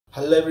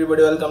Hello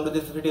everybody, welcome to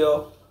this video.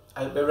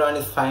 I hope everyone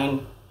is fine.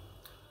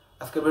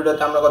 আজকে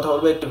ভিডিওতে আমরা কথা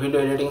বলবো একটি ভিডিও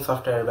এডিটিং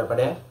সফটওয়্যারের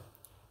ব্যাপারে।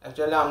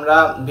 অ্যাকচুয়ালি আমরা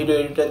ভিডিও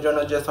এডিটের জন্য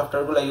যে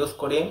সফটওয়্যারগুলো ইউজ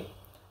করি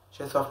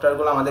সেই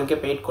সফটওয়্যারগুলো আমাদেরকে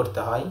পেইড করতে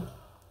হয়।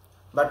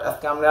 বাট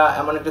আজকে আমরা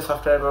এমন একটি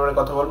সফটওয়্যারের ব্যাপারে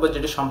কথা বলবো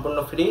যেটি সম্পূর্ণ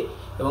ফ্রি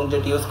এবং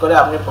যেটি ইউজ করে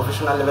আপনি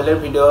প্রফেশনাল লেভেলের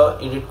ভিডিও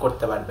এডিট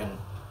করতে পারবেন।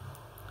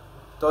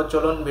 তো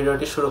চলুন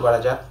ভিডিওটি শুরু করা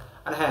যাক।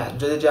 আর হ্যাঁ,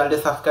 যদি চ্যানেলটি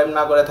সাবস্ক্রাইব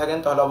না করে থাকেন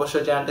তাহলে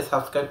অবশ্যই চ্যানেলটি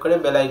সাবস্ক্রাইব করে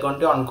বেল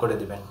আইকনটি অন করে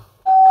দিবেন।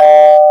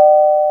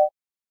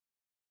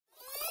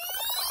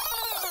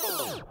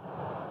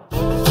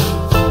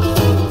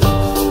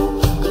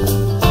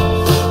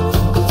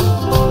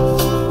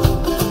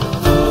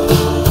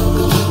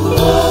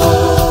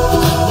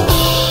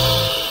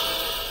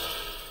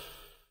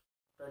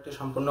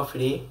 সম্পূর্ণ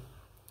ফ্রি,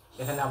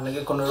 এখানে আপনাকে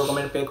কোনো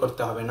রকমের পে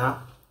করতে হবে না।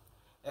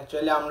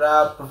 অ্যাকচুয়ালি আমরা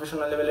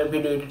প্রফেশনাল লেভেলের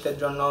ভিডিও এডিটের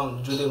জন্য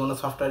যদি কোনো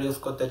সফটওয়্যার ইউজ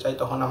করতে চাই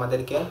তখন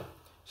আমাদেরকে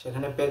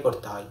সেখানে পে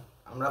করতে হয়।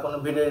 আমরা কোনো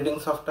ভিডিও এডিটিং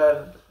সফটওয়্যার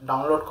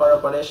ডাউনলোড করার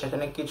পরে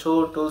সেখানে কিছু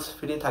টুলস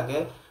ফ্রি থাকে,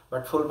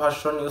 বাট ফুল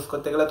ভার্সন ইউজ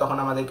করতে গেলে তখন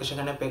আমাদেরকে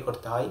সেখানে পে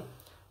করতে হয়।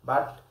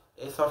 বাট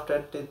এই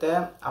সফটওয়্যারটিতে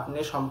আপনি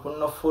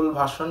সম্পূর্ণ ফুল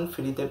ভার্সন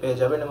ফ্রিতে পেয়ে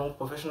যাবেন এবং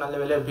প্রফেশনাল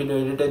লেভেলের ভিডিও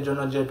এডিটের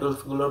জন্য যে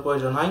টুলসগুলোর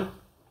প্রয়োজন হয়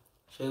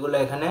সেগুলো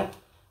এখানে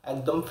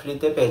একদম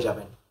ফ্রিতে পেয়ে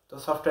যাবেন। তো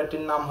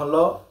সফটওয়্যারটির নাম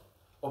হলো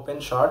ওপেন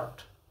শর্ট।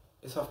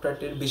 এই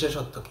সফটওয়্যারটির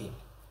বিশেষত্ব কী?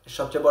 এর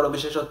সবচেয়ে বড়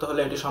বিশেষত্ব হলো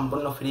এটি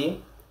সম্পূর্ণ ফ্রি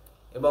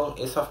এবং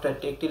এই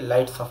সফটওয়্যারটি একটি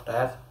লাইট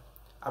সফটওয়্যার।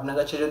 আপনার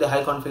কাছে যদি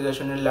হাই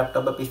কনফিগারেশনের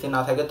ল্যাপটপ বা পিসি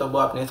না থাকে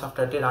তবুও আপনি এই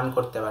সফটওয়্যারটি রান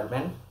করতে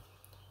পারবেন।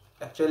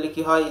 অ্যাকচুয়ালি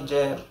কী হয়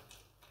যে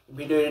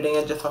ভিডিও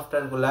এডিটিংয়ের যে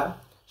সফটওয়্যারগুলো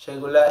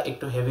সেগুলো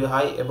একটু হেভি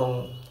হয় এবং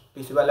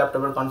পিসি বা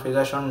ল্যাপটপের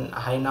কনফিগারেশন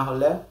হাই না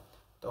হলে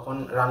তখন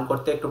রান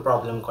করতে একটু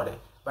প্রবলেম করে।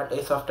 বাট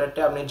এই সফটওয়্যারটি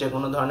আপনি যে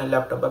কোনো ধরনের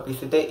ল্যাপটপ বা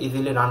পিসিতে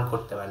ইজিলি রান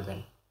করতে পারবেন।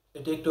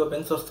 এটি একটি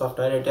ওপেন সোর্স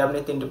সফটওয়্যার। এটি আপনি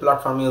 3টি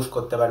প্ল্যাটফর্মে ইউজ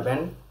করতে পারবেন: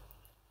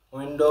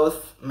 উইন্ডোজ,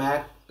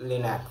 ম্যাক,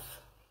 লিনাক্স।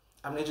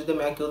 আপনি যদি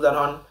ম্যাক ইউজার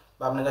হন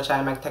বা আপনার কাছে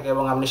iMac থাকে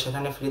এবং আপনি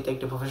সেখানে ফ্রিতে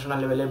একটি প্রফেশনাল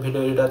লেভেলের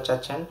ভিডিও এডিটর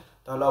চাচ্ছেন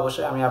তাহলে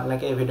অবশ্যই আমি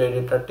আপনাকে এই ভিডিও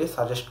এডিটরটি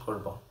সাজেস্ট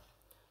করব।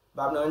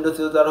 বা আপনি উইন্ডোজ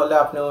ইউজার হলে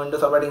আপনি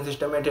উইন্ডোজ অপারেটিং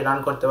সিস্টেমে এটি রান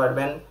করতে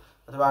পারবেন,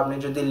 অথবা আপনি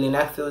যদি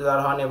লিনাক্স ইউজার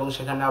হন এবং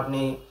সেখানে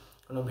আপনি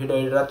কোনো ভিডিও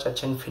এডিটর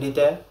চাচ্ছেন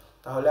ফ্রিতে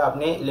তাহলে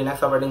আপনি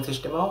লিনাক্স অপারেটিং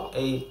সিস্টেমেও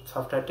এই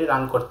সফটওয়্যারটি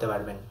রান করতে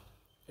পারবেন।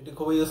 এটি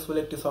খুবই ইউজফুল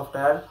একটি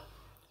সফটওয়্যার।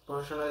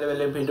 প্রফেশনাল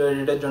লেভেলের ভিডিও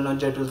এডিটের জন্য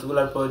যে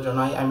টুলসগুলোর প্রয়োজন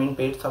হয়,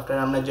 পেইড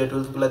সফটওয়্যার আমরা যে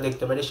টুলসগুলো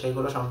দেখতে পারি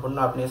সেইগুলো সম্পূর্ণ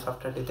আপনি এই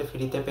সফটওয়্যারটিতে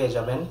ফ্রিতে পেয়ে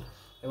যাবেন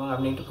এবং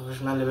আপনি একটি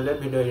প্রফেশনাল লেভেলের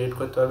ভিডিও এডিট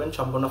করতে পারবেন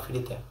সম্পূর্ণ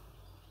ফ্রিতে।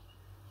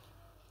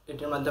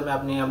 এটির মাধ্যমে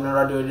আপনি আপনার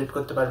অডিও এডিট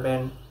করতে পারবেন।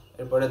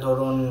 এরপরে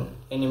ধরুন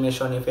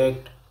অ্যানিমেশন,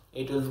 ইফেক্ট,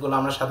 এই টুলসগুলো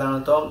আমরা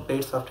সাধারণত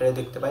পেইড সফটওয়্যারে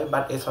দেখতে পাই,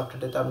 বাট এই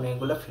সফটওয়্যারটিতে আপনি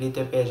এগুলো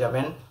ফ্রিতে পেয়ে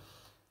যাবেন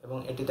এবং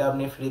এটিতে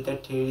আপনি ফ্রিতে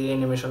 3D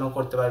অ্যানিমেশনও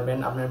করতে পারবেন।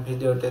 আপনার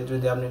ভিডিওতে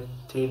যদি আপনি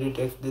 3D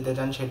টেক্সট দিতে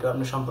চান সেটাও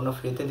আপনি সম্পূর্ণ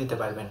ফ্রিতে দিতে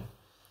পারবেন।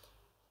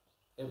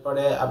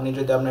 এরপরে আপনি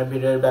যদি আপনার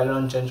ভিডিওর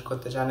ব্যাকগ্রাউন্ড চেঞ্জ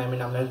করতে চান,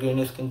 আপনার গ্রিন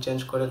স্ক্রিন চেঞ্জ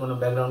করে কোনো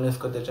ব্যাকগ্রাউন্ড ইউজ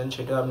করতে চান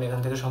সেটাও আপনি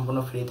এখান থেকে সম্পূর্ণ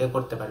ফ্রিতে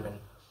করতে পারবেন।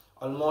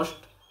 অলমোস্ট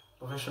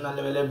প্রফেশনাল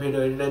লেভেলের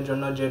ভিডিও এডিটের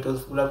জন্য যে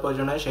টুলসগুলোর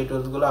প্রয়োজন হয় সেই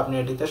টুলসগুলো আপনি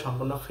এটিতে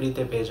সম্পূর্ণ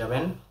ফ্রিতে পেয়ে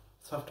যাবেন।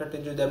 সফটওয়্যারটি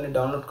যদি আপনি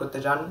ডাউনলোড করতে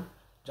চান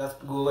জাস্ট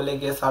গুগলে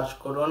গিয়ে সার্চ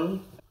করুন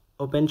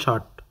ওপেন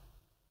শর্ট।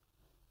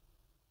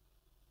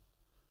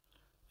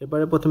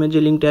 এরপরে প্রথমে যে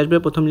লিঙ্কটি আসবে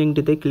প্রথম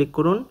লিঙ্কটিতে ক্লিক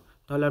করুন,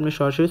 তাহলে আপনি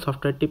সরাসরি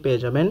সফটওয়্যারটি পেয়ে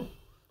যাবেন।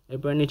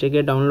 এরপরে নিচে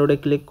গিয়ে ডাউনলোডে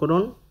ক্লিক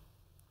করুন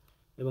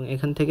এবং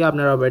এখান থেকে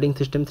আপনার অপারেটিং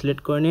সিস্টেম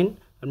সিলেক্ট করে নিন।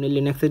 আপনি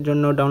লিনাক্সের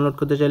জন্য ডাউনলোড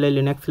করতে চাইলে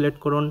লিনাক্স সিলেক্ট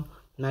করুন,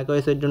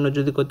 macOSের জন্য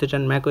যদি করতে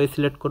চান macOS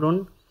সিলেক্ট করুন,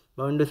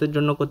 বা উইন্ডোজের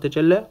জন্য করতে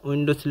চাইলে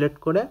উইন্ডোজ সিলেক্ট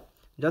করে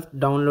জাস্ট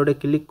ডাউনলোডে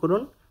ক্লিক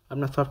করুন,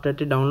 আপনার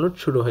সফটওয়্যারটি ডাউনলোড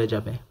শুরু হয়ে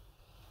যাবে।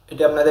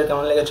 এটি আপনাদের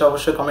কেমন লেগেছে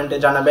অবশ্যই কমেন্টে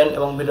জানাবেন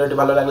এবং ভিডিওটি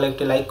ভালো লাগলে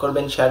একটি লাইক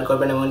করবেন, শেয়ার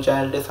করবেন এবং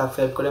চ্যানেলটি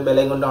সাবস্ক্রাইব করে বেল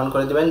আইকনটা অন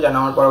করে দেবেন যেন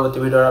আমার পরবর্তী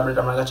ভিডিওর আপডেট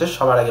আপনার কাছে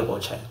সবার আগে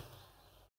পৌঁছায়।